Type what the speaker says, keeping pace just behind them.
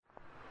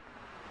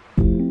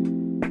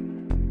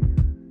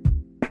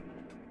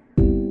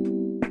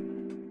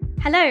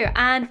Hello,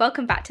 and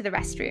welcome back to The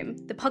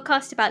Restroom, the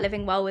podcast about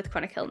living well with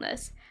chronic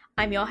illness.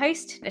 I'm your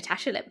host,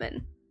 Natasha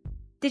Lipman.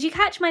 Did you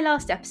catch my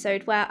last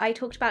episode where I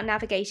talked about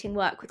navigating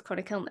work with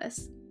chronic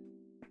illness?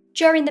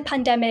 During the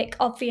pandemic,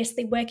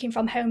 obviously working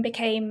from home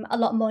became a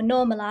lot more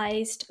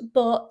normalised,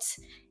 but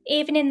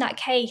even in that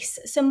case,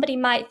 somebody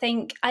might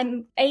think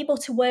I'm able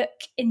to work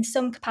in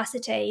some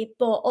capacity,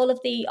 but all of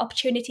the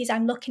opportunities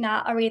I'm looking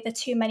at are either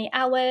too many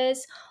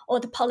hours, or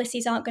the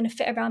policies aren't going to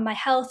fit around my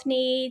health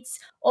needs,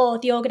 or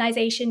the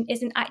organisation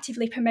isn't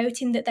actively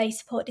promoting that they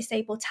support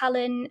disabled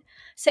talent.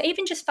 So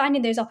even just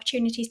finding those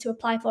opportunities to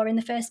apply for in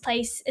the first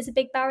place is a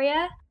big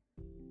barrier.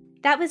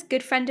 That was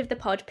good friend of the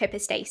pod, Pippa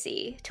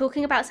Stacey,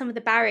 talking about some of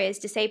the barriers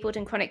disabled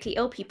and chronically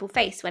ill people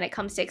face when it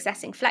comes to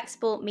accessing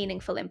flexible,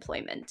 meaningful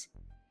employment.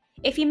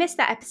 If you missed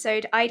that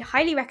episode, I'd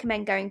highly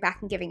recommend going back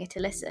and giving it a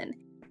listen.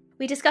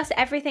 We discuss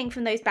everything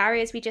from those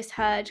barriers we just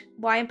heard,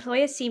 why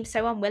employers seem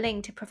so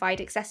unwilling to provide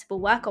accessible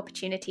work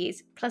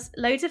opportunities, plus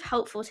loads of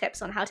helpful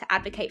tips on how to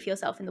advocate for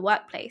yourself in the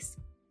workplace.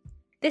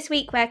 This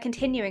week, we're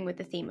continuing with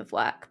the theme of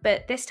work,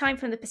 but this time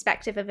from the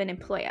perspective of an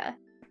employer.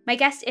 My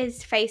guest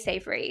is Faye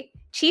Savory,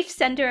 Chief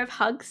Sender of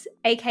Hugs,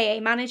 aka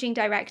Managing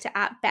Director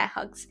at Bear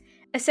Hugs,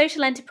 a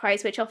social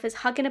enterprise which offers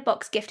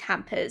hug-in-a-box gift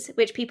hampers,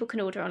 which people can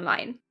order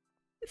online.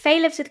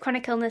 Faye lives with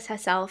chronic illness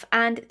herself,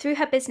 and through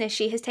her business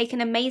she has taken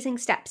amazing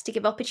steps to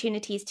give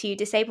opportunities to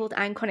disabled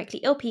and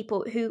chronically ill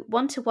people who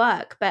want to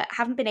work but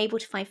haven't been able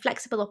to find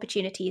flexible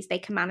opportunities they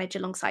can manage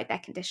alongside their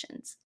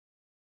conditions.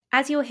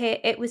 As you'll hear,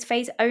 it was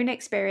Faye's own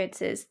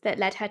experiences that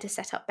led her to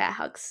set up Bear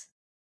Hugs.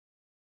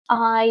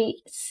 I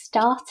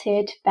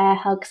started Bear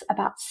Hugs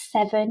about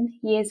 7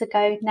 years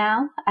ago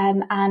now,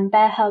 and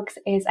Bear Hugs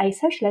is a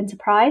social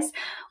enterprise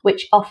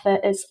which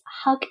offers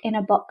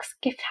hug-in-a-box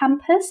gift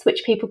hampers,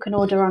 which people can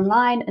order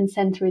online and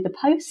send through the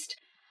post.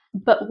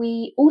 But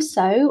we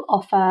also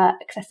offer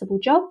accessible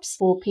jobs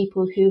for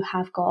people who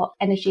have got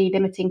energy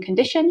limiting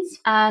conditions.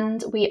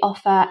 And we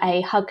offer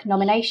a hug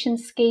nomination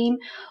scheme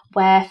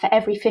where for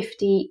every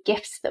 50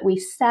 gifts that we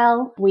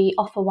sell, we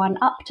offer one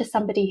up to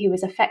somebody who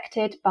is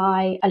affected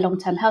by a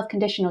long-term health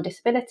condition or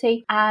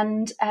disability.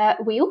 And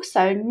we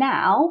also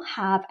now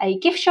have a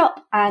gift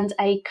shop and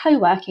a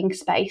co-working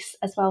space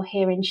as well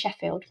here in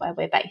Sheffield where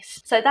we're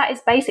based. So that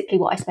is basically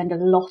what I spend a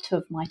lot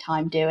of my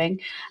time doing.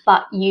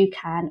 But you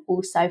can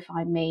also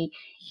find me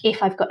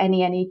if I've got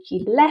any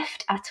energy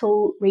left at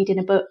all, reading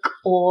a book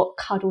or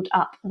cuddled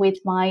up with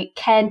my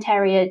Cairn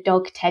Terrier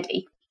dog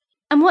Teddy.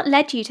 And what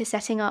led you to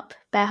setting up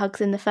Bear Hugs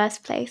in the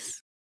first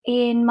place?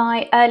 In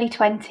my early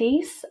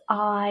 20s,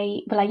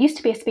 I used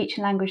to be a speech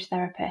and language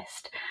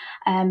therapist.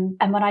 And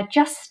when I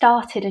just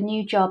started a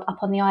new job up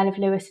on the Isle of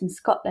Lewis in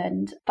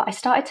Scotland, but I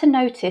started to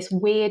notice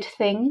weird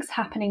things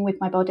happening with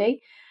my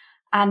body.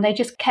 And they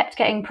just kept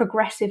getting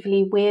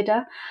progressively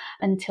weirder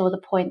until the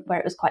point where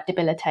it was quite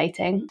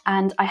debilitating.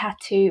 And I had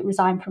to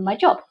resign from my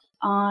job.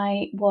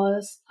 I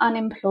was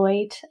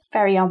unemployed,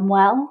 very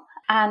unwell.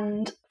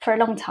 And for a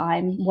long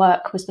time,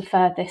 work was the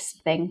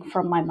furthest thing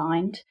from my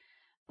mind.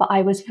 But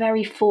I was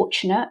very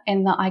fortunate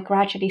in that I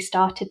gradually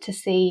started to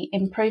see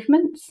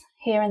improvements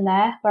here and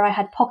there, where I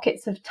had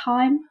pockets of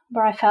time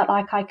where I felt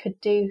like I could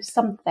do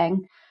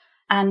something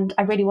and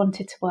I really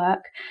wanted to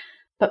work.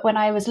 But when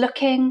I was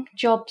looking,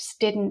 jobs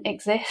didn't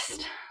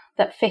exist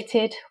that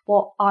fitted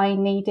what I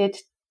needed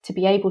to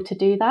be able to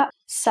do that.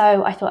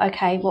 So I thought,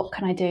 okay, what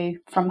can I do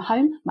from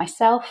home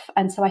myself?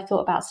 And so I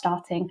thought about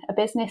starting a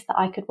business that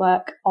I could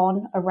work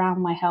on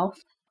around my health.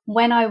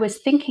 When I was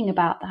thinking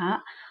about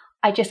that,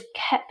 I just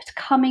kept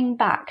coming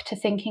back to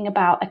thinking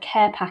about a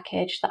care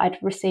package that I'd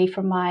received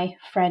from my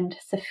friend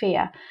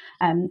Sophia.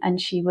 And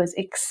she was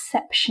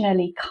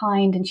exceptionally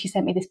kind and she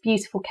sent me this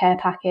beautiful care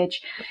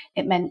package.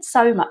 It meant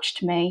so much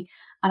to me.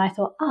 And I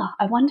thought,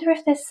 I wonder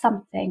if there's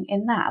something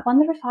in that. I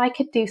wonder if I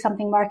could do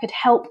something where I could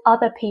help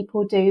other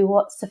people do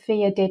what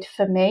Sophia did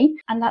for me.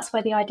 And that's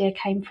where the idea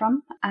came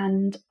from.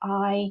 And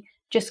I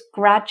just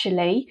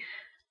gradually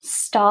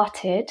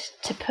started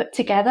to put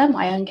together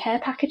my own care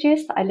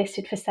packages that I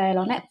listed for sale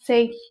on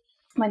Etsy.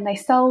 When they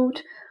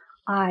sold,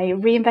 I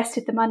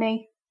reinvested the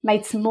money,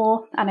 made some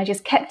more, and I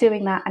just kept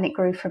doing that and it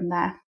grew from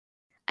there.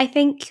 I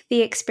think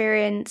the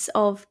experience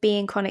of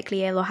being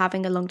chronically ill or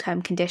having a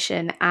long-term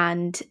condition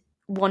and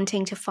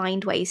wanting to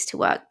find ways to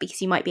work,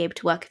 because you might be able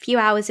to work a few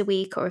hours a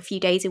week or a few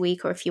days a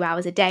week or a few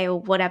hours a day or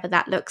whatever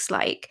that looks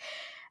like,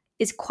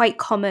 is quite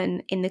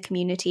common in the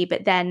community.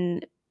 But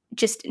then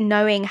just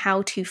knowing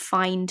how to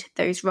find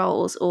those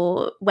roles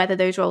or whether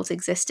those roles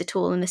exist at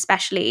all, and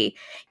especially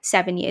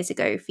 7 years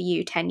ago for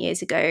you, 10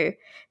 years ago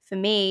for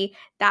me,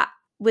 that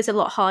was a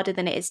lot harder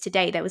than it is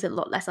today. There was a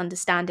lot less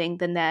understanding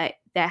than there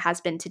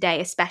has been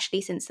today, especially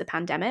since the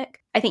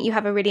pandemic. I think you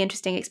have a really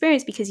interesting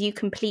experience because you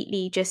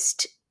completely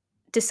just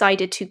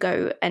decided to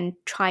go and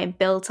try and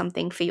build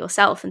something for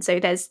yourself. And so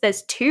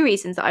there's two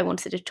reasons that I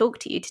wanted to talk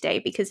to you today,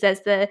 because there's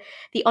the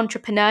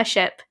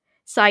entrepreneurship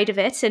side of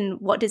it and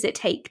what does it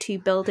take to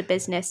build a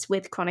business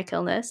with chronic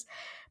illness,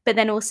 but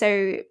then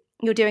also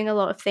you're doing a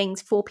lot of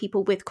things for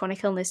people with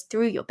chronic illness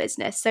through your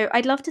business. So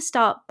I'd love to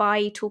start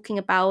by talking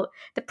about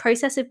the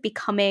process of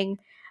becoming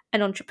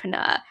an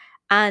entrepreneur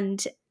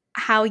and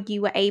how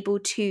you were able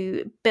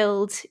to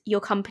build your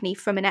company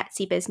from an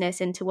Etsy business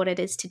into what it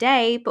is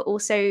today, but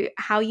also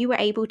how you were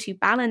able to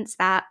balance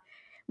that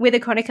with a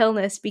chronic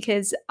illness,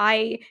 because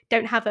I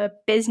don't have a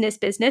business.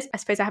 I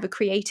suppose I have a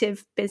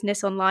creative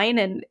business online,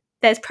 and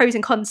there's pros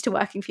and cons to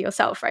working for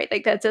yourself, right?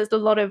 Like there's a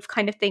lot of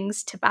kind of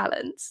things to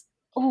balance.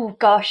 Oh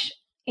gosh,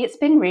 it's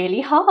been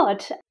really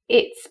hard.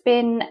 It's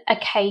been a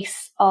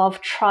case of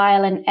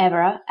trial and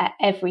error at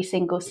every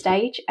single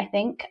stage, I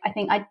think.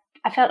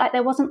 I felt like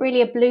there wasn't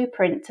really a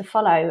blueprint to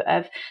follow.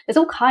 There's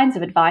all kinds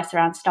of advice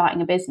around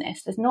starting a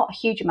business. There's not a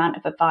huge amount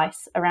of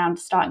advice around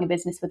starting a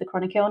business with a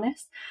chronic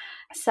illness.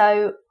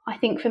 So I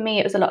think for me,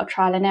 it was a lot of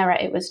trial and error.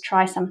 It was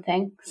try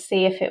something,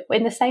 see if it,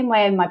 in the same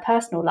way in my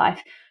personal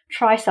life,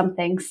 try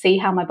something, see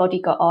how my body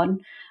got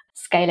on,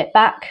 scale it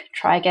back,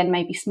 try again,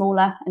 maybe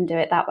smaller, and do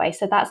it that way.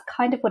 So that's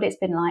kind of what it's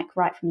been like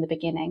right from the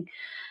beginning.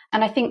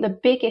 And I think the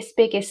biggest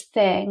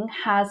thing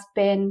has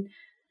been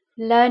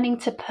learning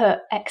to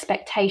put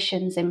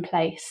expectations in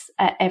place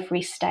at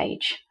every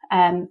stage.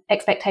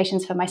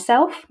 Expectations for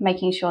myself,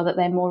 making sure that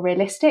they're more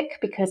realistic,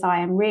 because I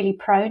am really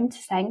prone to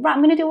saying, right,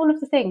 I'm going to do all of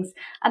the things.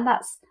 And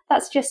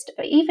that's just,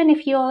 even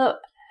if you're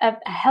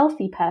a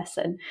healthy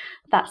person,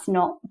 that's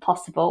not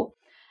possible.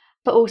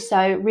 But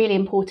also, really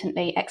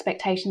importantly,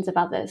 expectations of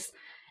others.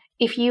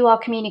 If you are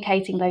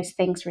communicating those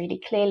things really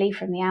clearly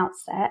from the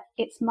outset,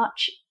 it's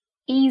much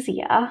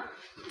easier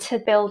to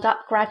build up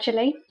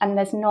gradually, and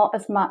there's not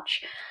as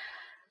much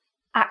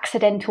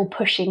accidental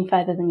pushing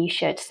further than you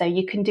should. So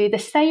you can do the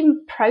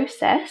same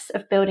process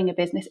of building a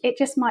business. It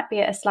just might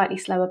be at a slightly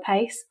slower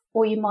pace,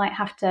 or you might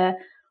have to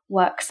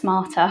work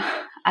smarter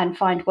and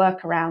find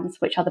workarounds,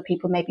 which other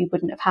people maybe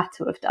wouldn't have had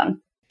to have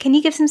done. Can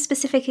you give some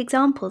specific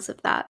examples of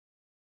that?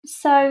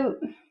 So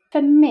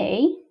for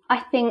me, I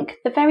think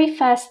the very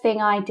first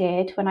thing I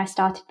did when I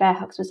started Bear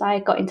Hugs was I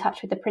got in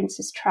touch with the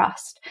Prince's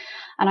Trust,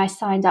 and I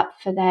signed up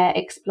for their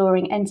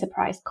Exploring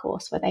Enterprise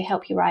course, where they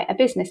help you write a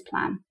business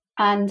plan.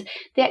 And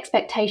the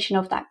expectation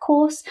of that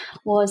course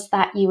was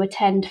that you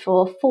attend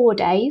for 4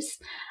 days.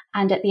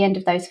 And at the end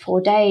of those 4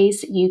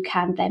 days, you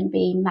can then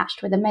be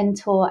matched with a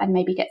mentor and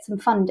maybe get some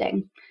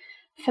funding.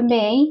 For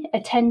me,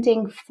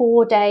 attending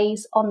 4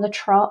 days on the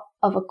trot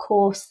of a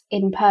course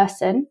in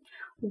person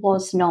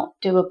was not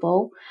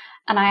doable.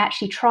 And I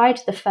actually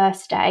tried the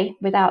first day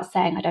without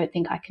saying, I don't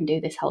think I can do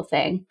this whole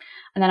thing.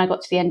 And then I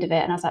got to the end of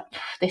it and I was like,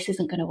 this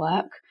isn't going to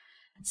work.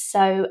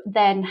 So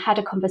then had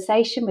a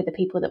conversation with the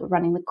people that were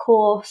running the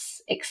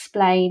course,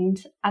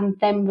 explained, and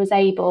then was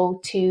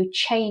able to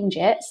change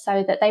it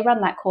so that they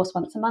run that course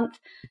once a month.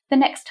 The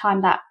next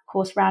time that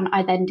course ran,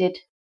 I then did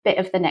a bit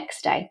of the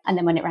next day. And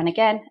then when it ran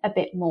again, a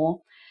bit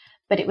more.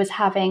 But it was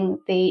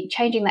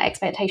changing that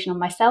expectation on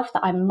myself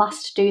that I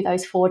must do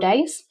those 4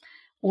 days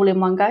all in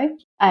one go,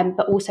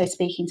 but also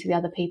speaking to the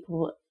other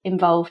people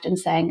involved and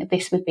saying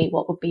this would be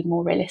what would be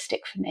more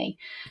realistic for me.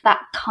 That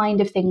kind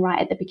of thing right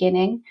at the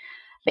beginning.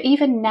 But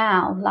even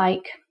now,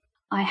 like,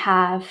 I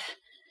have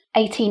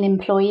 18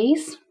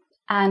 employees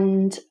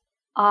and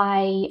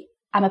I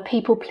am a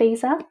people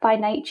pleaser by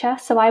nature.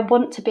 So I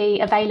want to be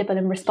available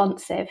and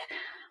responsive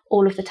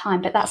all of the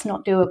time, but that's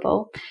not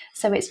doable.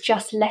 So it's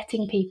just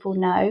letting people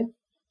know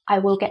I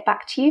will get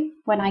back to you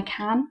when I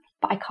can,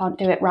 but I can't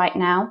do it right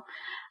now.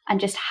 And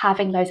just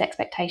having those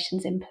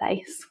expectations in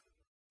place.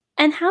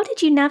 And how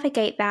did you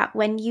navigate that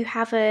when you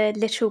have a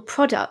literal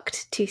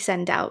product to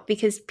send out?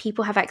 Because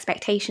people have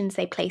expectations,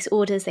 they place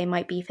orders, they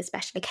might be for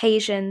special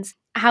occasions.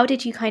 How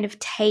did you kind of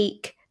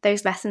take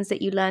those lessons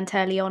that you learned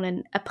early on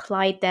and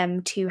applied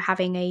them to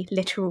having a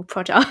literal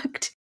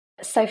product?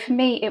 So for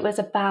me, it was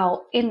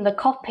about, in the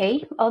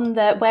copy, on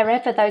the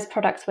wherever those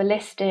products were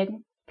listed,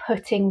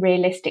 putting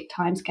realistic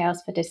timescales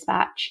for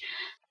dispatch.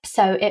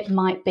 So it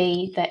might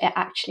be that it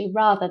actually,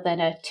 rather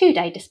than a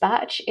 2-day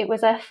dispatch, it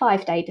was a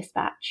 5-day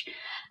dispatch.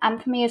 And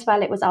for me as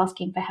well, it was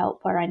asking for help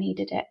where I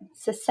needed it.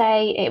 So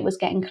say it was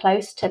getting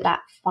close to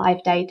that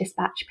 5-day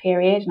dispatch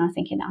period, and I was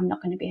thinking, I'm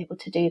not going to be able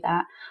to do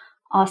that,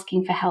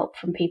 asking for help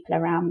from people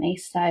around me.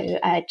 So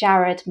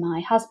Jared,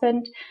 my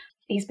husband,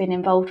 he's been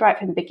involved right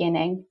from the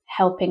beginning,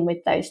 helping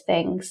with those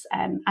things.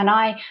 And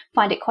I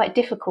find it quite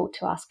difficult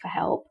to ask for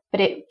help, but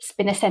it's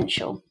been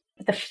essential.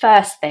 The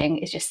first thing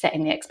is just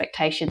setting the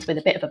expectations with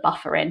a bit of a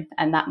buffer in,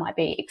 and that might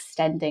be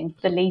extending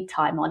the lead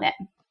time on it.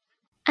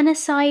 And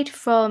aside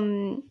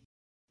from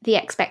the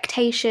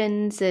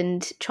expectations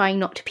and trying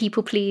not to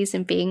people please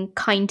and being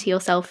kind to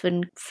yourself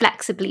and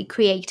flexibly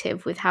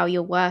creative with how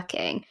you're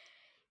working,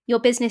 your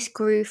business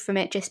grew from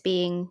it just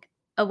being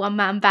a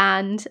one-man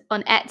band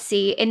on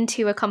Etsy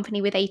into a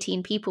company with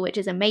 18 people, which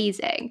is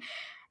amazing.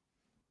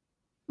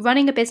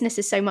 Running a business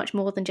is so much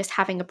more than just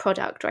having a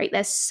product, right?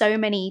 There's so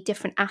many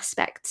different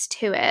aspects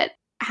to it.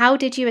 How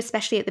did you,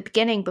 especially at the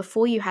beginning,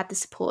 before you had the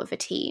support of a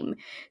team,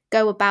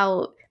 go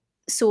about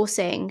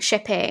sourcing,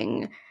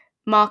 shipping,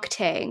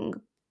 marketing,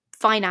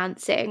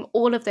 financing,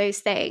 all of those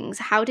things?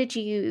 How did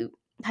you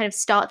kind of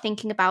start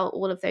thinking about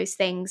all of those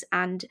things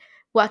and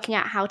working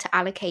out how to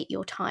allocate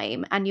your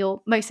time and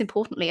most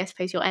importantly, I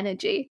suppose, your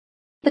energy?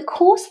 The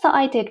course that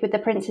I did with the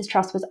Prince's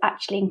Trust was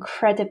actually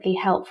incredibly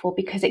helpful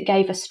because it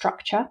gave a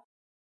structure.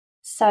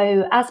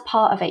 So as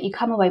part of it, you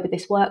come away with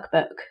this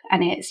workbook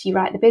and you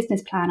write the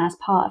business plan as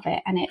part of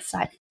it. And it's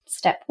like,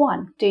 step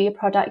 1, do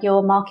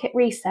your market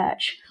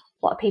research.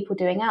 What are people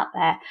doing out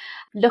there?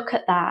 Look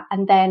at that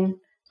and then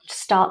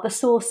start the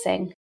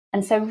sourcing.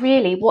 And so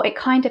really what it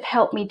kind of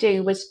helped me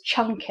do was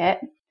chunk it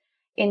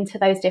into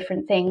those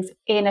different things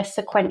in a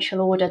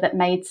sequential order that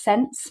made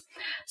sense.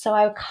 So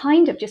I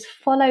kind of just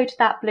followed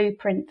that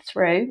blueprint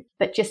through,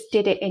 but just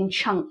did it in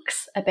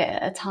chunks a bit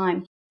at a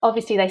time.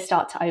 Obviously, they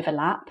start to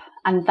overlap,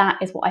 and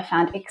that is what I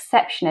found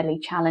exceptionally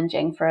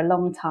challenging for a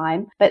long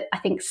time. But I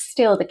think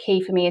still the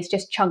key for me is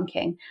just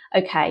chunking.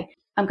 Okay,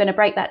 I'm going to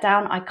break that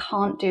down. I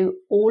can't do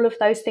all of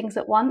those things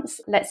at once.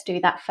 Let's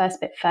do that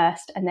first bit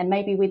first. And then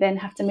maybe we then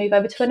have to move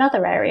over to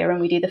another area and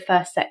we do the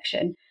first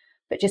section.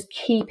 But just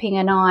keeping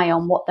an eye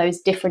on what those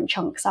different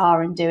chunks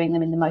are and doing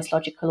them in the most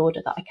logical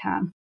order that I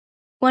can.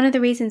 One of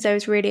the reasons I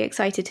was really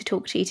excited to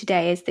talk to you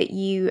today is that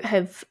you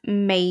have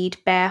made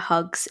Bear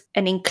Hugs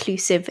an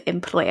inclusive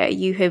employer.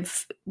 You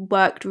have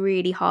worked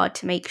really hard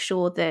to make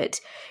sure that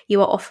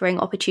you are offering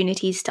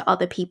opportunities to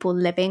other people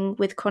living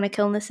with chronic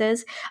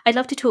illnesses. I'd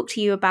love to talk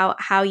to you about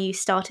how you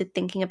started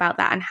thinking about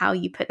that and how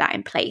you put that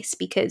in place,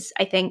 because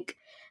I think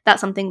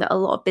that's something that a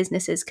lot of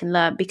businesses can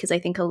learn, because I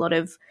think a lot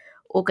of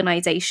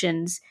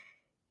organizations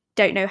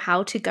don't know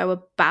how to go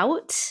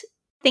about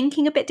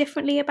thinking a bit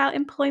differently about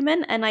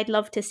employment, and I'd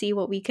love to see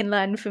what we can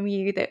learn from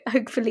you that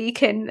hopefully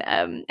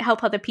can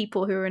help other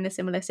people who are in a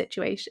similar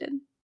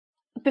situation.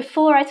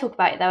 Before I talk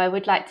about it though, I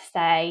would like to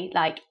say,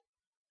 I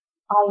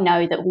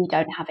know that we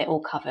don't have it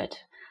all covered.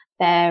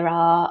 There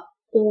are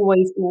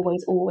always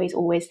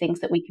things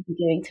that we could be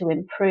doing to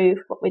improve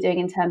what we're doing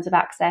in terms of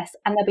access,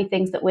 and there'll be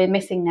things that we're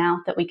missing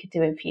now that we could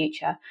do in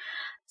future.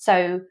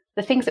 So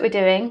the things that we're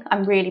doing,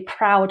 I'm really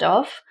proud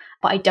of,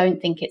 but I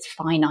don't think it's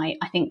finite.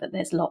 I think that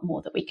there's a lot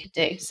more that we could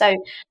do. So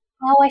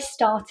how I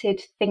started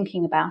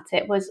thinking about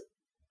it was,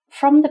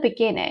 from the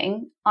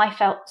beginning, I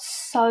felt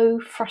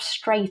so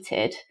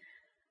frustrated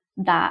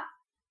that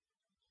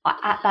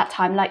at that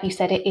time, like you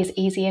said, it is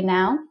easier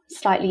now,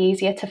 slightly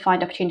easier to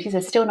find opportunities.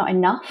 There's still not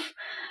enough.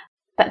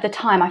 But at the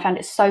time, I found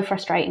it so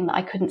frustrating that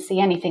I couldn't see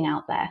anything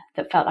out there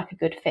that felt like a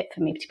good fit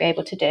for me to be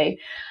able to do.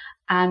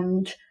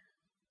 And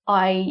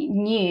I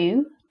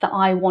knew that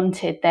I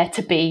wanted there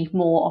to be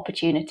more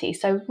opportunity.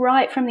 So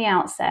right from the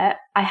outset,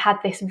 I had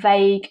this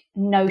vague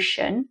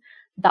notion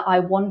that I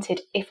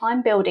wanted, if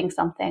I'm building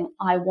something,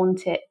 I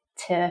want it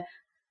to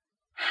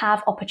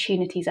have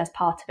opportunities as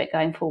part of it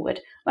going forward.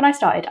 When I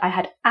started, I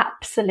had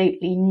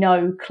absolutely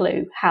no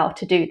clue how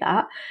to do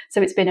that.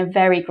 So it's been a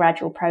very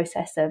gradual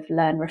process of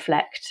learn,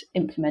 reflect,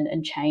 implement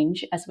and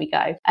change as we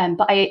go.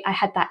 But I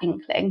had that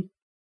inkling.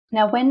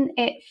 Now, when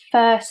it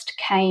first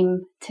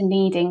came to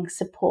needing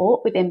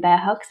support within Bear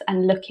Hugs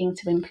and looking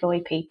to employ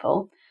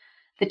people,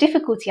 the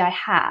difficulty I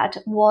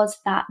had was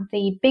that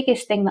the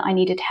biggest thing that I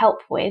needed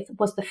help with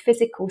was the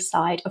physical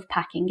side of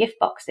packing gift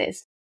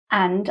boxes.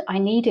 And I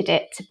needed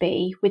it to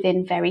be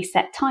within very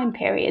set time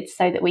periods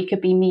so that we could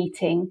be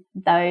meeting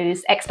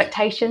those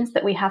expectations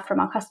that we have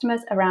from our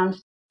customers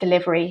around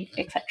delivery,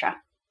 etc.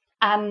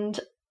 And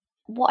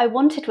what I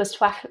wanted was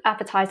to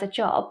advertise a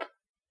job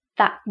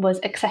that was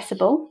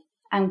accessible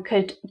and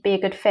could be a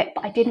good fit,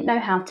 but I didn't know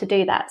how to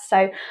do that. So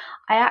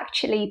I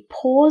actually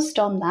paused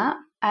on that.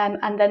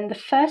 And then the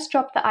first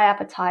job that I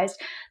advertised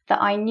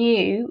that I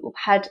knew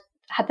had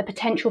the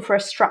potential for a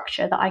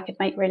structure that I could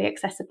make really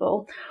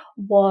accessible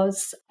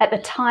was, at the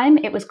time,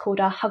 it was called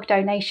our Hug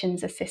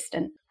Donations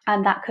Assistant.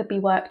 And that could be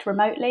worked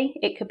remotely,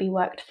 it could be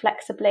worked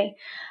flexibly,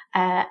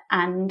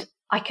 and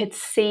I could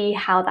see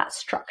how that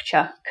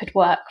structure could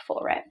work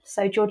for it.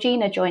 So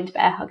Georgina joined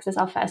Bear Hugs as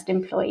our first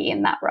employee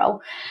in that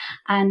role,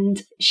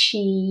 and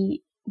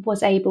she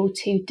was able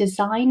to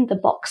design the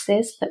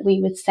boxes that we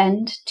would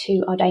send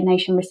to our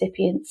donation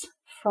recipients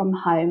from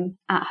home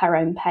at her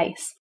own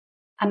pace.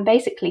 And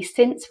basically,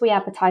 since we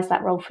advertised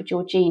that role for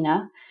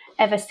Georgina,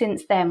 ever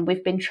since then,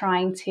 we've been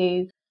trying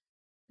to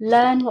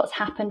learn what's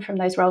happened from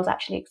those roles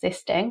actually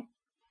existing,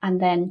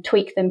 and then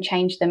tweak them,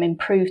 change them,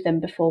 improve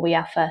them before we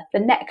offer the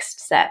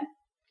next set.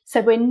 So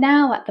we're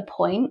now at the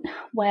point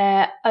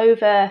where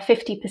over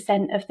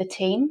 50% of the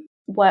team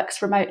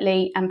works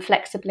remotely and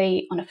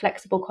flexibly on a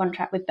flexible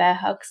contract with Bear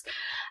Hugs.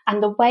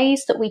 And the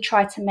ways that we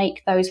try to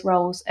make those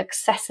roles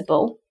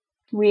accessible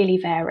really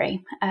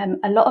vary.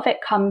 A lot of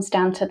it comes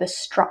down to the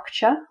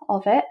structure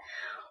of it.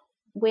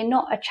 We're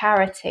not a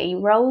charity.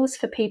 Roles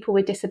for people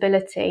with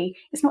disability,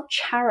 it's not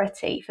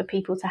charity for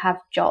people to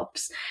have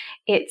jobs.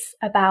 It's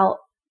about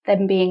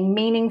them being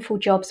meaningful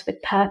jobs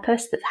with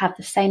purpose that have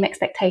the same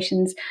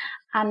expectations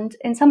and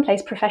in some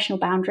places professional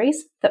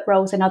boundaries that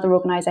roles in other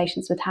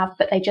organisations would have,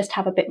 but they just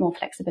have a bit more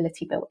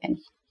flexibility built in.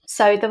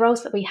 So the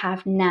roles that we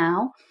have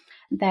now,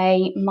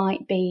 they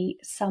might be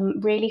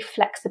some really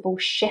flexible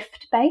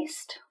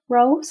shift-based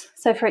roles.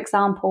 So for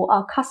example,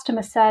 our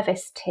customer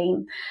service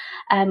team,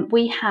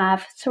 we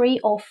have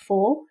 3 or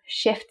 4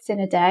 shifts in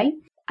a day,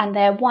 and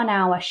they're 1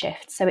 hour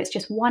shifts. So it's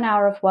just 1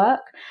 hour of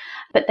work.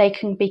 but they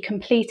can be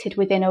completed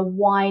within a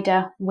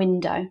wider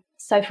window.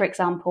 So, for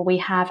example, we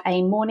have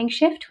a morning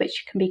shift,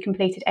 which can be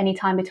completed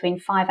anytime between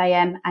 5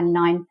 a.m. and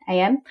 9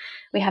 a.m.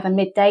 We have a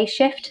midday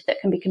shift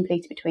that can be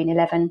completed between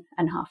 11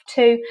 and half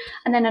 2,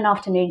 and then an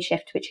afternoon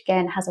shift, which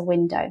again has a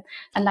window.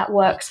 And that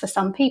works for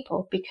some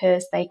people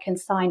because they can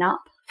sign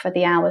up for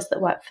the hours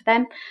that work for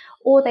them,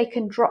 or they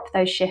can drop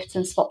those shifts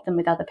and swap them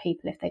with other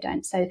people if they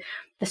don't. So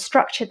the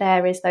structure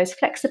there is those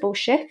flexible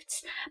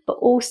shifts, but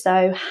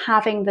also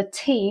having the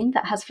team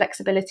that has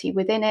flexibility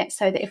within it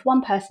so that if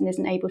one person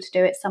isn't able to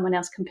do it, someone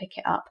else can pick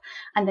it up.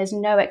 And there's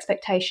no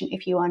expectation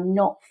if you are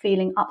not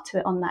feeling up to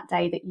it on that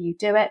day that you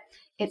do it.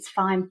 It's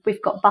fine.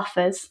 We've got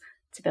buffers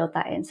to build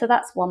that in. So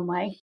that's one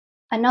way.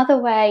 Another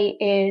way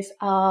is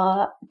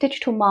our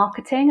digital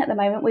marketing. At the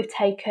moment, we've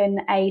taken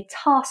a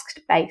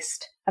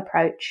task-based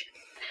approach.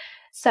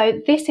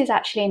 So this is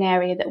actually an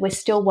area that we're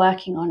still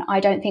working on. I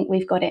don't think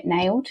we've got it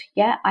nailed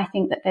yet. I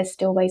think that there's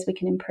still ways we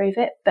can improve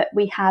it, but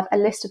we have a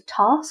list of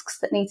tasks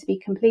that need to be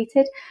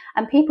completed,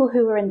 and people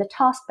who are in the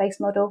task-based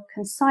model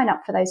can sign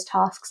up for those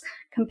tasks,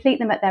 complete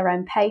them at their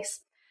own pace.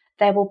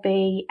 There will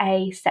be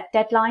a set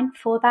deadline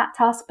for that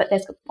task, but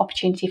there's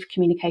opportunity for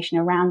communication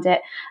around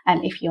it.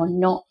 And if you're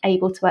not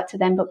able to work to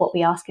them, but what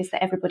we ask is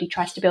that everybody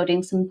tries to build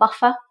in some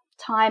buffer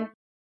time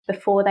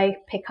before they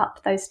pick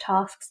up those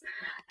tasks.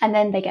 And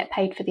then they get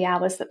paid for the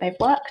hours that they've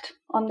worked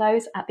on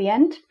those at the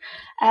end.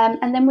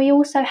 And then we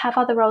also have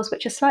other roles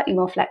which are slightly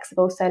more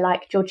flexible. So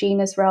like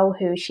Georgina's role,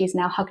 who she's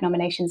now Hug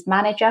Nominations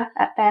Manager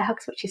at Bear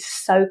Hugs, which is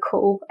so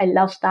cool. I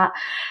love that.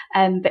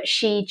 But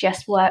she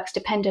just works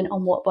dependent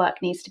on what work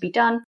needs to be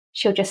done.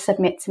 She'll just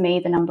submit to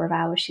me the number of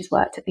hours she's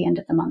worked at the end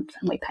of the month,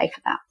 and we pay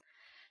for that.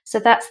 So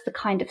that's the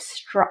kind of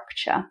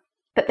structure.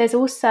 But there's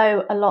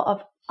also a lot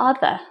of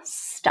other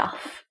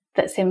stuff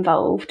that's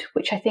involved,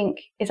 which I think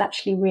is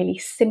actually really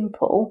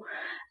simple,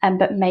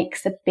 but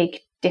makes a big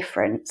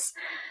difference.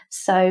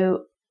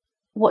 So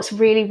what's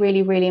really,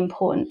 really, really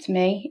important to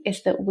me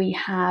is that we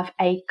have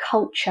a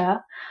culture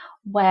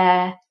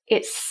where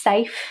it's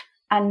safe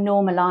and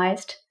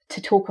normalized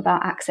to talk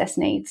about access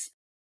needs.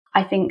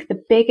 I think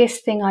the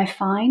biggest thing I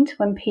find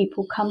when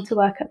people come to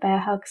work at Bear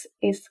Hugs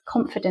is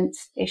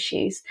confidence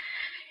issues.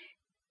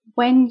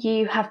 When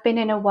you have been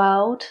in a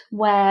world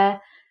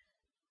where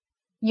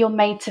you're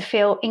made to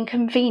feel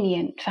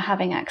inconvenient for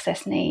having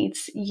access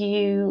needs,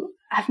 you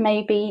have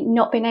maybe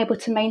not been able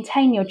to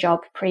maintain your job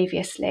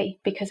previously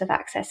because of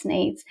access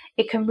needs,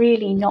 it can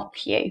really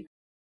knock you.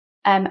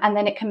 And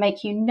then it can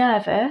make you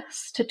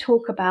nervous to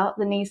talk about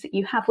the needs that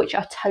you have, which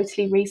are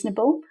totally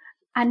reasonable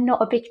and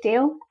not a big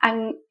deal.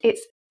 And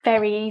it's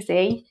very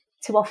easy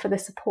to offer the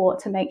support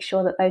to make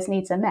sure that those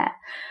needs are met.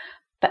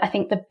 But I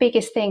think the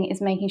biggest thing is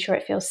making sure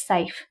it feels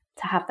safe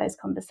to have those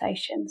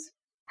conversations.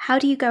 How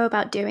do you go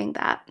about doing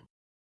that?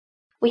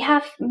 We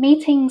have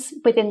meetings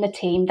within the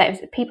team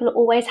that people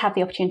always have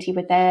the opportunity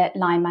with their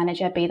line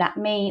manager, be that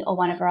me or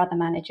one of our other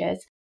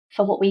managers,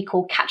 for what we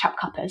call catch-up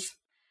cuppers.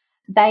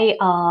 They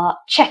are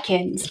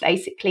check-ins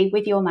basically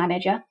with your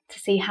manager to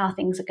see how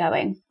things are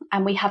going.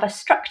 And we have a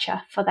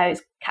structure for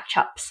those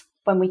catch-ups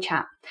when we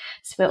chat.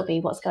 So it'll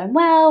be what's going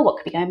well, what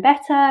could be going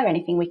better,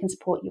 anything we can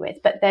support you with.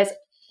 But there's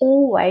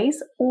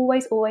always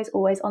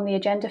on the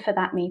agenda for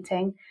that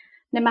meeting,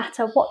 no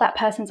matter what that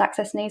person's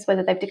access needs,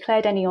 whether they've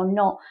declared any or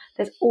not,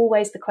 there's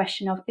always the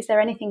question of, is there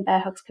anything Bear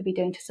Hugs could be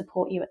doing to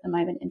support you at the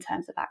moment in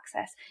terms of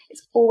access?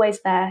 It's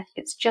always there.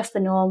 It's just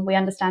the norm. We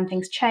understand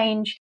things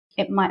change.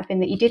 It might have been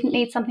that you didn't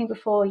need something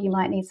before, you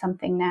might need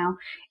something now.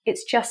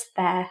 It's just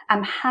there.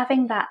 And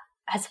having that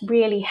has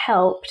really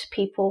helped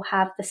people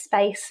have the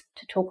space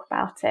to talk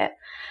about it.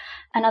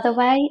 Another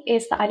way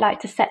is that I like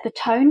to set the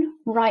tone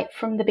right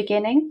from the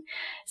beginning.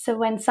 So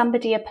when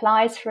somebody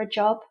applies for a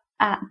job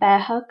at Bear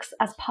Hugs,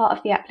 as part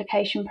of the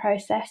application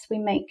process, we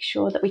make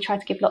sure that we try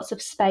to give lots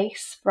of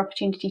space for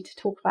opportunity to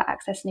talk about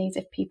access needs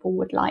if people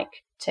would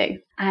like to.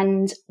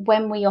 And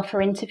when we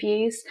offer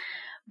interviews,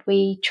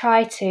 we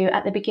try to,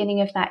 at the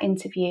beginning of that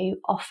interview,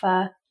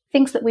 offer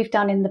things that we've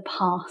done in the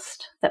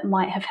past that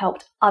might have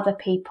helped other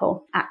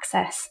people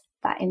access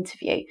that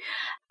interview.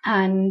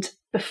 And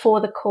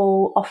before the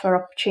call, offer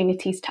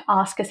opportunities to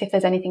ask us if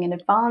there's anything in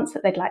advance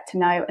that they'd like to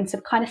know, and so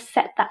kind of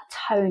set that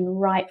tone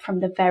right from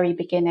the very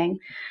beginning.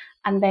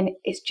 And then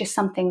it's just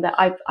something that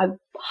I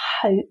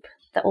hope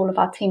that all of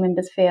our team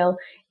members feel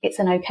it's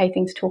an okay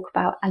thing to talk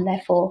about, and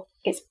therefore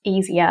it's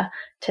easier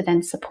to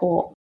then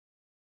support.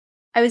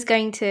 I was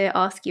going to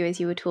ask you, as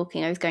you were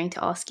talking, I was going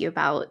to ask you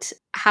about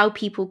how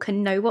people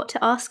can know what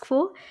to ask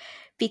for,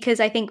 because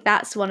I think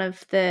that's one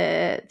of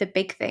the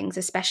big things,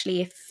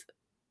 especially if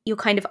you're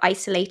kind of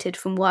isolated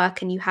from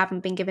work and you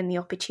haven't been given the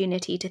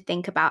opportunity to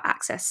think about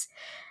access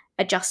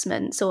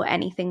adjustments or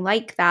anything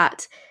like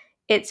that.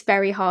 It's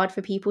very hard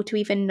for people to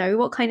even know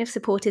what kind of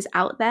support is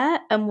out there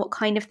and what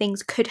kind of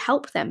things could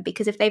help them,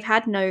 because if they've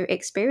had no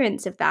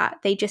experience of that,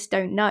 they just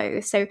don't know.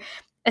 So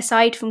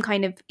aside from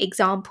kind of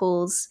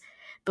examples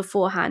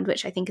beforehand,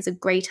 which I think is a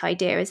great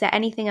idea, is there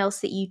anything else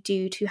that you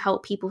do to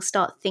help people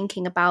start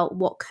thinking about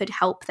what could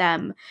help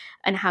them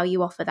and how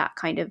you offer that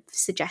kind of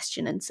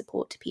suggestion and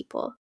support to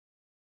people?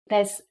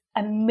 There's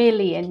a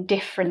million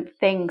different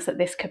things that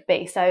this could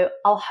be. So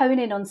I'll hone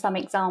in on some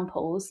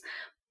examples,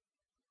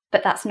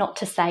 but that's not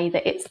to say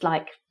that it's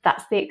like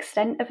that's the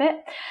extent of it.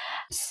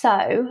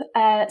 So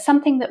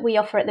something that we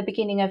offer at the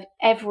beginning of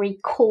every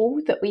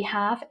call that we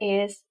have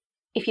is,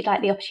 if you'd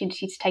like the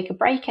opportunity to take a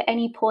break at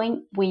any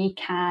point, we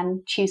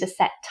can choose a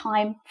set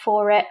time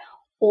for it,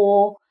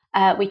 or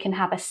we can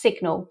have a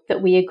signal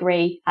that we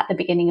agree at the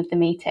beginning of the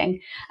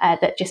meeting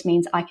that just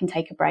means I can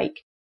take a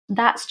break.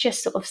 That's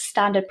just sort of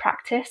standard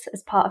practice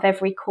as part of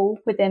every call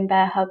within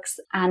Bear Hugs.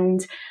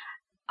 And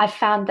I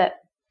found that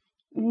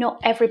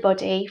not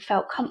everybody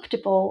felt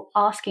comfortable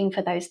asking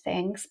for those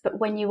things, but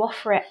when you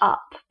offer it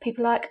up,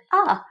 people are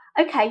like,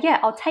 okay, yeah,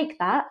 I'll take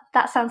that.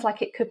 That sounds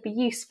like it could be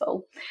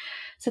useful.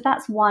 So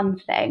that's one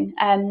thing.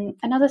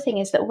 Another thing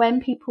is that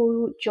when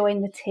people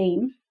join the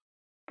team,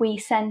 we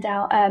send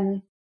out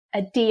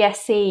a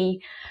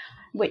DSE,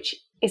 which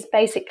is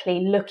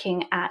basically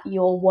looking at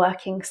your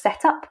working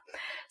setup.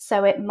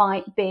 So it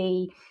might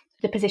be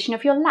the position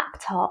of your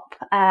laptop,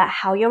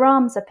 how your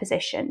arms are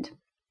positioned.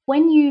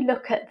 When you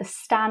look at the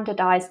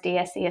standardized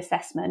DSE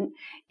assessment,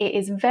 it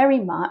is very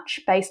much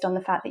based on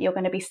the fact that you're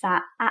going to be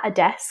sat at a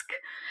desk,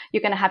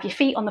 you're going to have your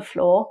feet on the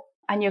floor,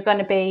 and you're going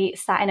to be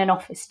sat in an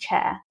office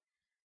chair.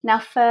 Now,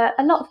 for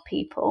a lot of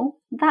people,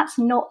 that's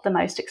not the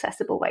most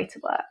accessible way to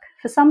work.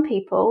 For some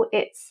people,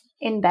 it's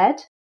in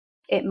bed.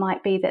 It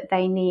might be that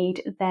they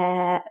need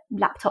their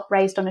laptop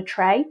raised on a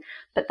tray,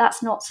 but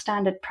that's not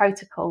standard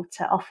protocol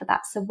to offer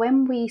that. So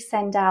when we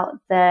send out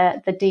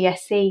the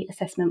DSE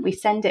assessment, we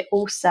send it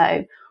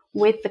also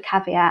with the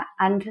caveat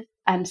and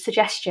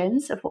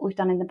suggestions of what we've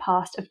done in the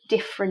past of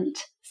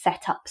different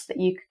setups that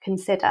you could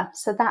consider.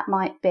 So that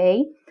might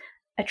be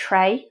a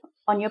tray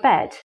on your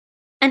bed.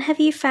 And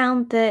have you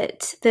found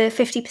that the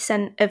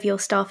 50% of your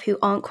staff who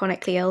aren't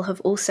chronically ill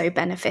have also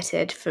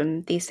benefited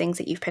from these things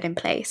that you've put in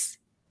place?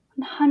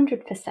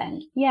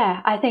 100%.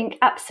 Yeah, I think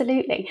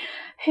absolutely.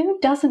 Who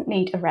doesn't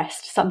need a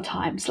rest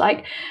sometimes?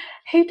 Like,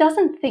 who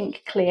doesn't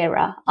think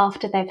clearer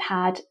after they've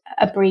had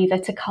a breather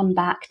to come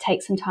back,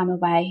 take some time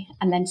away,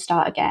 and then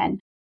start again?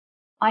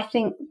 I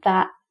think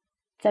that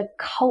the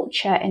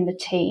culture in the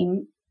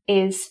team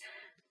is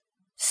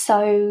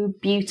so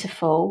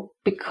beautiful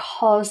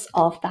because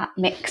of that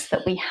mix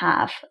that we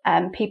have.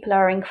 People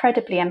are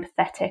incredibly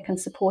empathetic and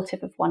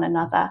supportive of one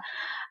another.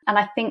 And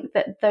I think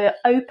that the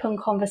open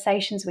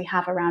conversations we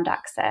have around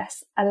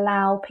access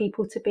allow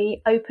people to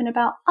be open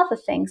about other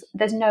things.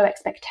 There's no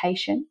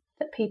expectation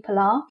that people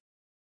are,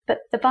 but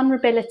the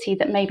vulnerability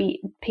that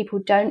maybe people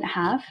don't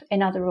have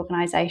in other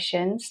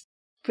organisations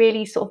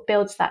really sort of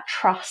builds that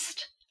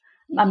trust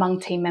among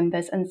team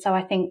members. And so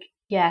I think,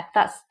 yeah,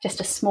 that's just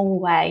a small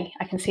way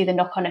I can see the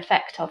knock-on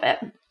effect of it.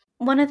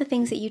 One of the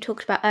things that you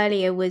talked about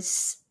earlier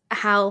was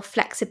how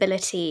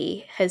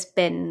flexibility has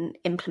been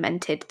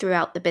implemented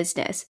throughout the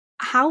business.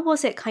 How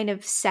was it kind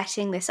of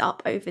setting this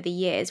up over the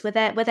years? Were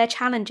there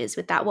challenges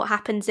with that? What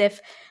happens if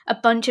a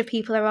bunch of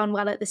people are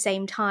unwell at the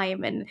same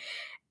time and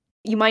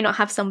you might not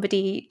have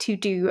somebody to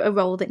do a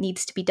role that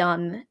needs to be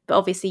done, but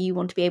obviously you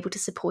want to be able to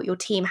support your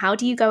team? How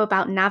do you go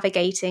about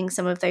navigating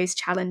some of those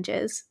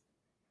challenges?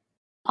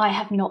 I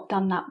have not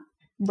done that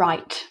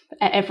right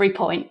at every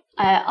point.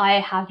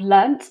 I have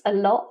learnt a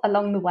lot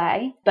along the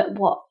way, but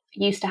what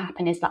used to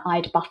happen is that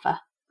I'd buffer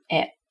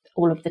it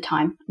all of the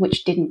time,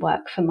 which didn't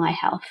work for my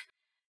health.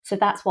 So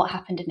that's what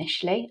happened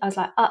initially. I was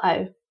like,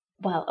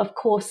 well, of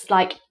course,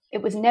 like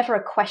it was never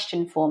a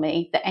question for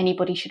me that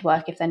anybody should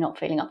work if they're not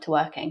feeling up to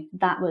working.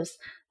 That's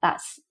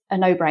a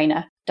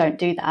no-brainer. Don't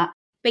do that.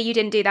 But you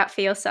didn't do that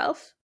for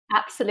yourself?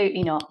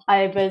 Absolutely not.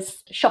 I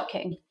was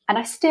shocking. And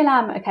I still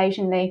am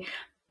occasionally.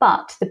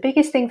 But the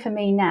biggest thing for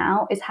me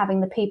now is having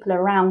the people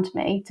around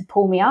me to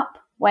pull me up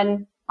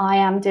when I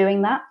am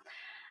doing that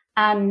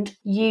and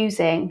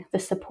using the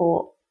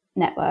support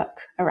network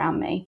around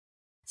me.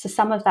 So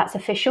some of that's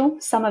official,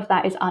 some of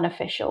that is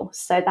unofficial.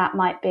 So that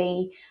might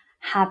be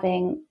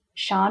having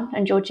Sean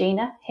and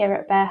Georgina here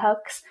at Bear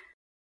Hugs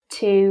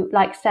to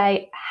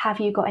say, have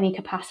you got any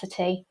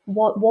capacity?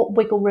 What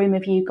wiggle room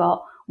have you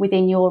got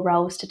within your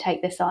roles to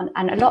take this on?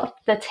 And a lot of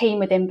the team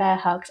within Bear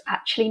Hugs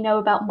actually know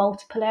about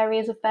multiple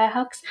areas of Bear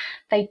Hugs.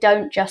 They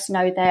don't just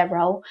know their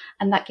role.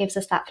 And that gives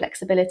us that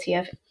flexibility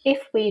of, if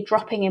we're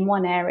dropping in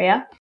one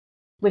area,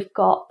 we've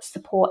got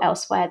support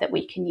elsewhere that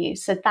we can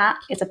use. So that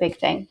is a big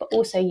thing, but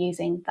also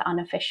using the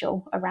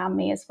unofficial around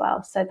me as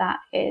well. So that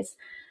is,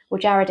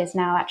 Jared is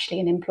now actually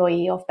an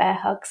employee of Bear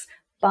Hugs,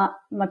 but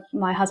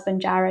my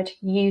husband, Jared,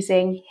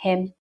 using's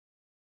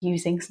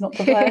not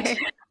the word,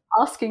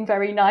 asking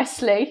very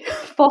nicely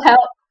for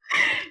help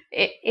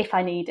if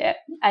I need it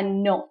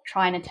and not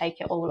trying to take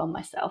it all on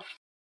myself.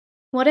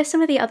 What are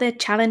some of the other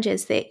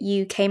challenges that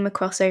you came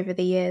across over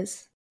the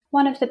years?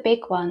 One of the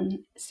big ones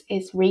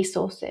is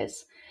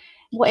resources.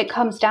 What it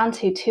comes down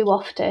to too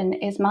often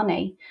is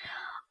money.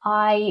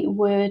 I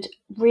would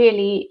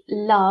really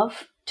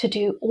love to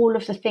do all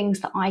of the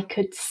things that I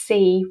could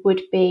see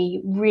would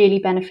be really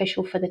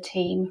beneficial for the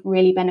team,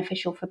 really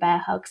beneficial for Bear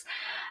Hugs.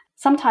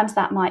 Sometimes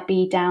that might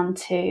be down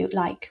to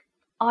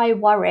I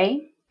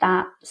worry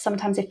that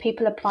sometimes if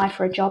people apply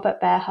for a job at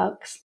Bear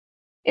Hugs,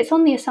 it's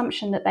on the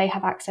assumption that they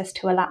have access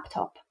to a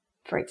laptop,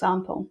 for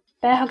example.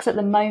 Bear Hugs at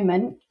the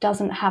moment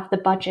doesn't have the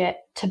budget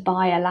to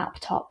buy a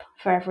laptop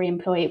for every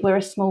employee. We're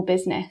a small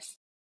business.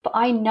 But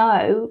I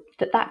know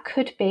that that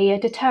could be a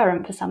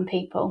deterrent for some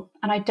people,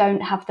 and I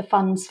don't have the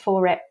funds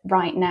for it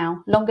right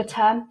now. Longer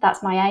term,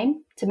 that's my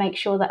aim, to make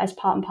sure that as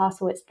part and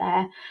parcel it's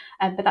there.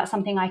 But that's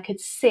something I could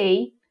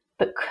see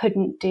but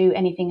couldn't do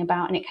anything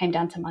about, and it came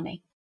down to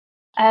money.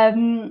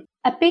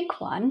 A big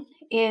one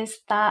is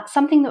that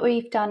something that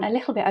we've done a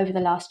little bit over the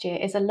last year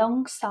is,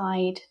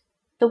 alongside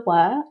the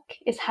work,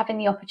 is having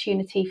the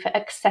opportunity for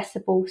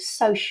accessible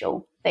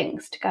social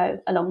things to go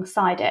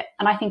alongside it.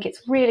 And I think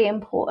it's really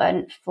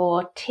important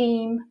for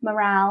team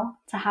morale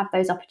to have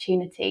those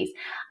opportunities.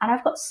 And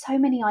I've got so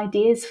many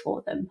ideas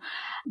for them.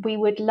 We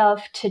would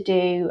love to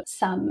do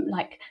some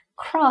like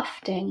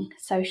crafting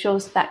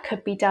socials that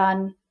could be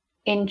done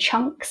in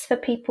chunks for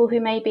people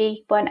who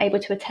maybe weren't able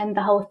to attend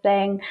the whole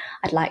thing.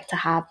 I'd like to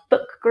have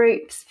book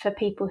groups for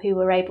people who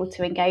were able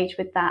to engage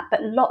with that,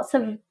 but lots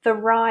of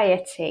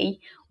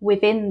variety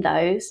within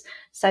those,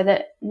 so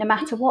that no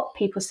matter what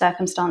people's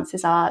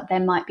circumstances are, there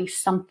might be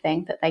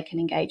something that they can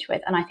engage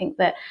with. And I think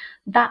that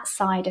that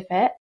side of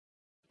it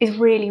is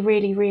really,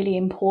 really, really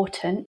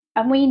important.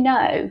 And we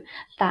know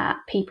that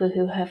people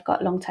who have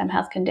got long-term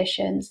health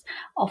conditions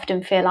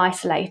often feel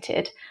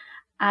isolated.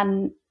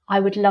 And I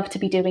would love to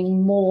be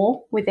doing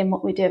more within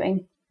what we're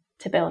doing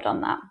to build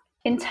on that.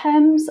 In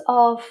terms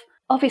of,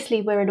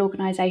 obviously, we're an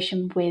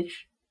organisation with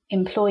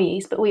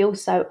employees, but we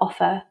also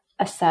offer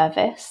a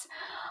service.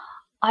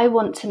 I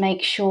want to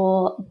make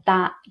sure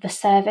that the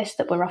service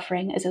that we're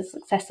offering is as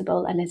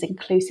accessible and as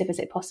inclusive as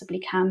it possibly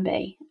can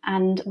be.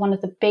 And one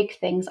of the big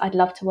things I'd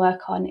love to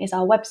work on is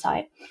our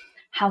website.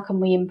 How can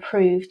we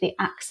improve the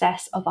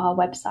access of our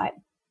website?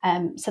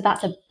 So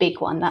that's a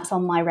big one. That's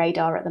on my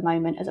radar at the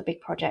moment as a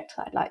big project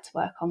that I'd like to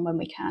work on when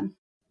we can.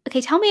 Okay,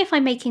 tell me if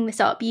I'm making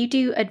this up. You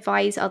do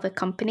advise other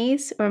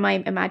companies, or am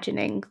I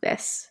imagining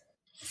this?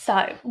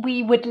 So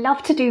we would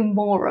love to do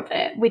more of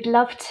it. We'd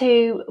love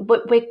to,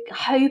 we're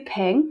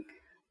hoping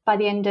by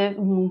the end of,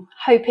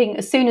 hoping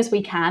as soon as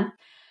we can,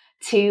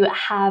 to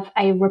have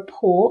a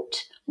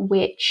report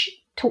which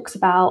talks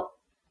about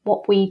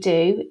what we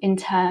do in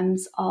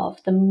terms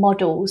of the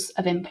models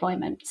of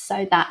employment.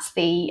 So that's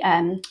the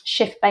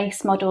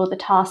shift-based model, the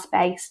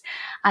task-based,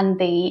 and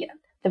the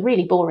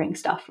really boring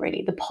stuff,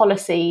 really, the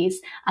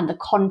policies and the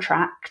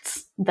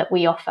contracts that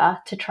we offer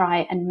to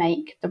try and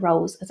make the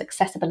roles as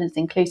accessible and as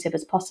inclusive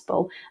as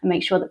possible, and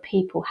make sure that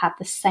people have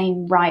the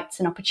same rights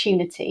and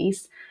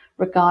opportunities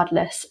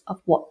regardless of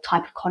what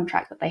type of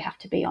contract that they have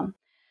to be on.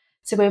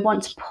 So we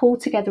want to pull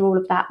together all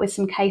of that with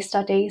some case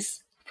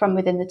studies from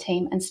within the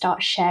team and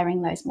start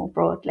sharing those more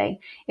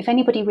broadly. If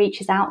anybody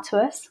reaches out to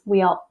us,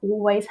 we are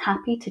always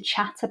happy to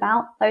chat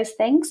about those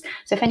things.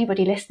 So if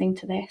anybody listening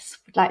to this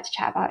would like to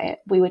chat about it,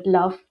 we would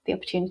love the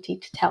opportunity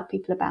to tell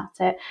people about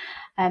it,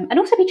 and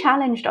also be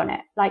challenged on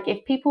it. Like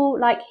if people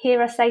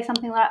hear us say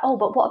something like, oh,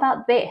 but what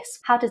about this?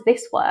 How does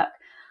this work?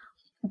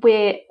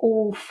 We're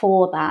all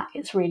for that.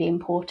 It's really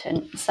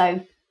important. So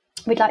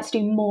we'd like to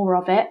do more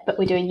of it, but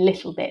we're doing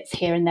little bits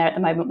here and there at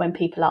the moment when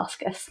people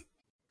ask us.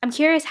 I'm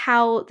curious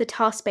how the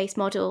task-based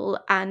model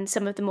and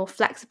some of the more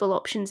flexible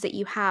options that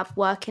you have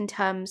work in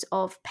terms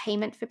of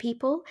payment for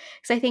people.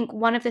 Because I think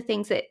one of the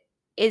things that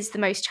is the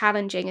most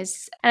challenging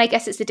is, and I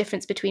guess it's the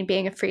difference between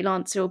being a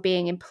freelancer or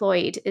being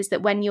employed, is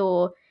that when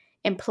you're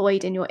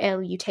employed and you're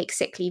ill, you take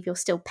sick leave, you're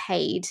still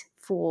paid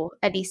for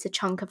at least a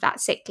chunk of that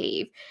sick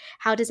leave.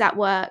 How does that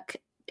work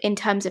in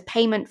terms of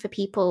payment for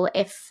people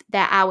if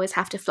their hours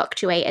have to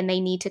fluctuate and they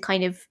need to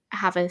kind of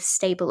have a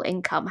stable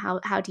income?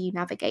 How do you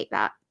navigate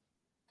that?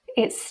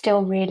 It's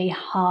still really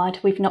hard.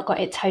 We've not got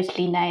it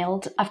totally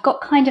nailed. I've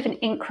got kind of an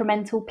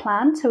incremental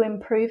plan to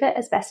improve it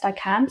as best I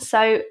can.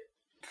 So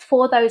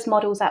for those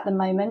models at the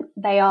moment,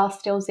 they are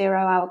still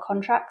 0-hour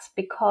contracts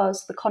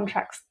because the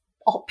contracts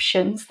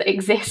options that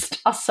exist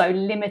are so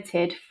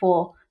limited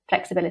for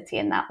flexibility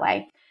in that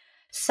way.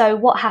 So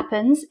what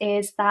happens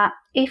is that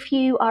if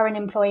you are an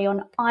employee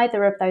on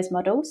either of those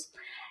models,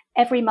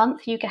 every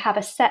month you can have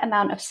a set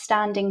amount of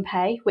standing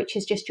pay, which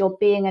is just your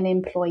being an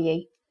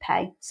employee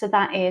pay. So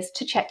that is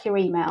to check your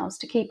emails,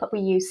 to keep up.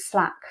 We use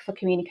Slack for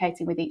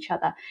communicating with each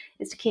other.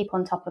 It's to keep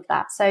on top of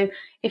that. So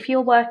if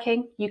you're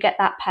working, you get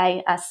that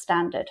pay as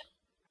standard.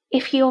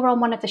 If you're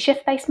on one of the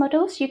shift-based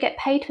models, you get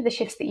paid for the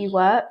shifts that you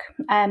work.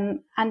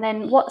 And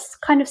then what's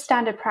kind of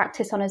standard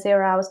practice on a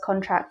 0-hours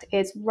contract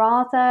is,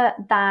 rather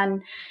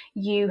than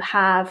you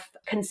have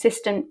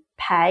consistent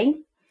pay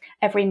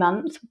every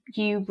month,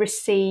 you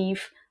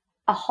receive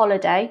a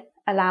holiday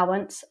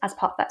allowance as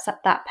part of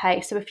that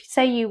pay. So if you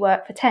say you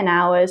work for 10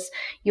 hours,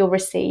 you'll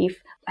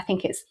receive, I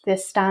think it's the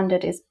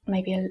standard is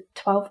maybe a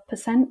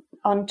 12%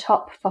 on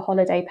top for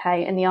holiday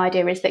pay. And the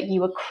idea is that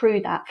you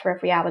accrue that for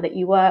every hour that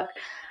you work.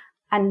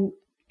 And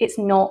it's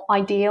not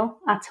ideal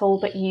at all,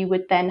 but you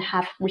would then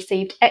have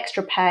received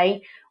extra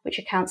pay, which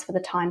accounts for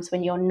the times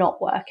when you're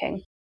not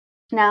working.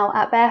 Now,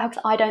 at Bear Hugs,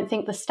 I don't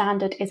think the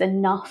standard is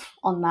enough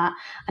on that,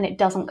 and it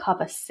doesn't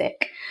cover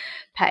sick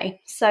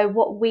pay. So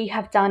what we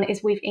have done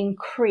is we've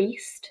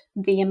increased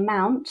the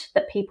amount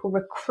that people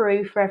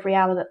accrue for every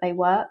hour that they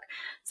work.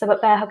 So at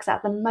Bear Hugs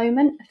at the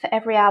moment, for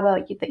every hour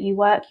that you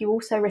work, you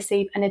also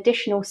receive an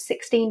additional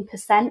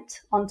 16%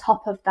 on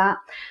top of that,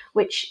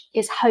 which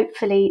is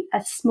hopefully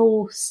a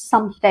small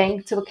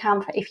something to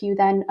account for if you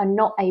then are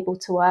not able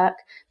to work,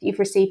 that you've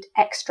received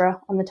extra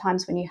on the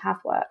times when you have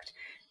worked.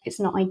 It's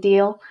not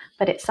ideal,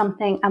 but it's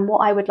something. And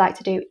what I would like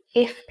to do,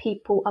 if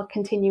people are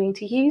continuing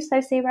to use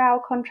those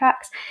 0-hour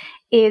contracts,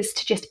 is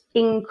to just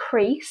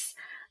increase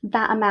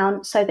that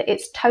amount so that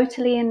it's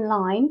totally in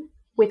line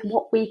with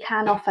what we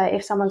can offer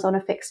if someone's on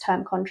a fixed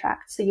term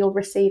contract. So you're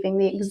receiving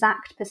the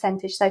exact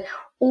percentage. So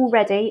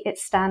already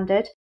it's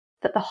standard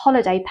that the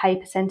holiday pay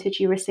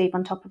percentage you receive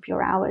on top of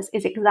your hours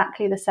is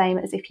exactly the same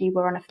as if you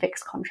were on a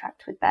fixed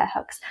contract with Bear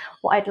Hugs.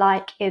 What I'd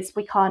like is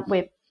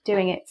we're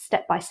doing it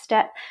step by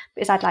step,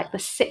 because I'd like the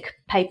sick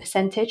pay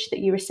percentage that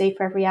you receive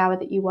for every hour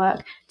that you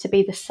work to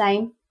be the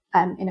same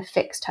in a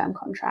fixed term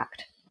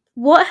contract.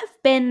 What have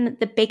been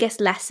the biggest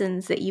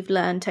lessons that you've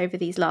learned over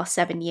these last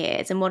 7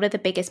 years, and what are the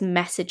biggest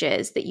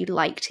messages that you'd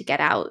like to get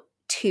out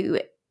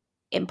to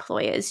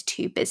employers,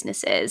 to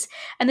businesses,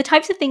 and the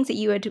types of things that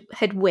you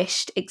had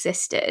wished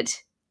existed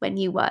when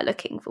you were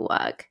looking for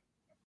work?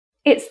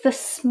 It's the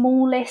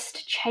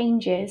smallest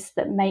changes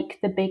that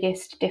make the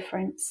biggest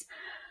difference.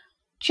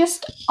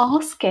 Just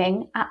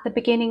asking at the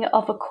beginning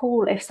of a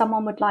call if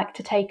someone would like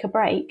to take a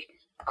break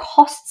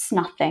costs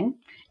nothing,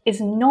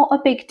 is not a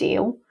big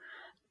deal.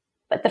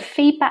 But the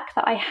feedback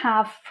that I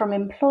have from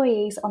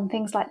employees on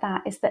things like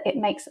that is that it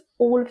makes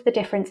all of the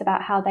difference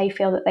about how they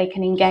feel that they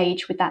can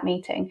engage with that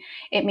meeting.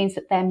 It means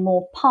that they're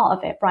more part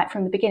of it right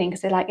from the beginning,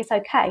 because they're like, it's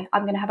okay,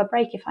 I'm going to have a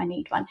break if I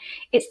need one.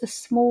 It's the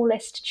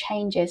smallest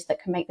changes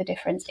that can make the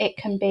difference. It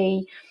can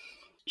be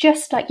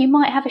just like, you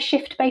might have a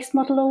shift-based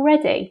model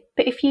already,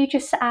 but if you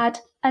just add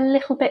a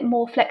little bit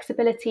more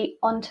flexibility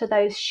onto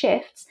those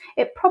shifts,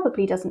 it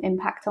probably doesn't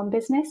impact on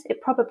business.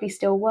 It probably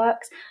still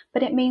works,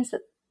 but it means that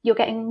you're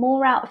getting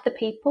more out of the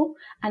people,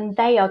 and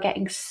they are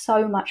getting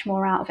so much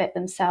more out of it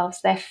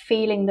themselves. They're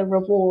feeling the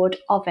reward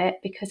of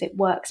it because it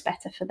works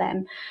better for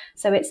them.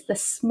 So it's the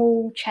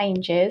small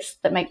changes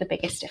that make the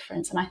biggest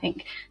difference. And I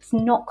think it's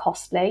not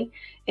costly.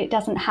 It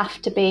doesn't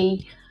have to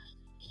be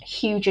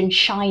huge and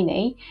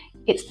shiny.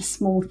 It's the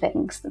small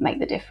things that make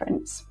the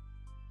difference.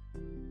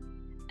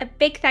 A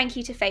big thank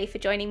you to Faye for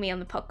joining me on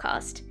the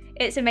podcast.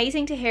 It's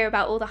amazing to hear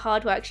about all the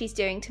hard work she's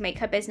doing to make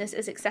her business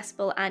as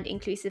accessible and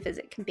inclusive as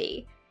it can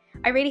be.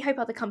 I really hope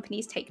other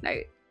companies take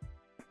note.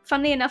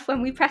 Funnily enough,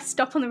 when we pressed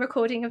stop on the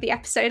recording of the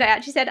episode, I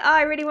actually said,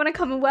 I really want to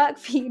come and work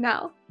for you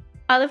now.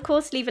 I'll of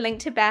course leave a link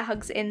to Bear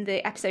Hugs in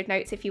the episode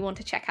notes if you want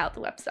to check out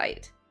the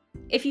website.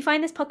 If you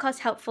find this podcast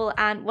helpful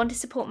and want to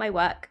support my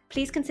work,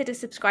 please consider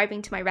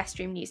subscribing to my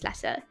Restroom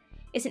newsletter.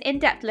 It's an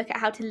in-depth look at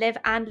how to live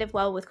and live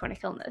well with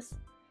chronic illness.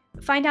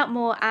 Find out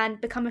more and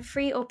become a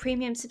free or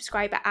premium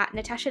subscriber at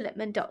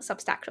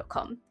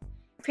natashalippman.substack.com.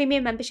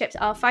 Premium memberships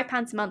are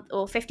 £5 a month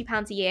or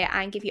 £50 a year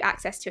and give you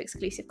access to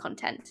exclusive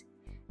content.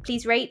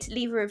 Please rate,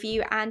 leave a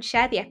review and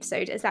share the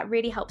episode, as that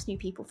really helps new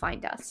people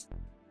find us.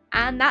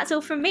 And that's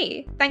all from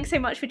me. Thanks so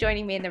much for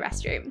joining me in the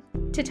restroom.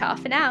 Ta-ta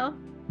for now.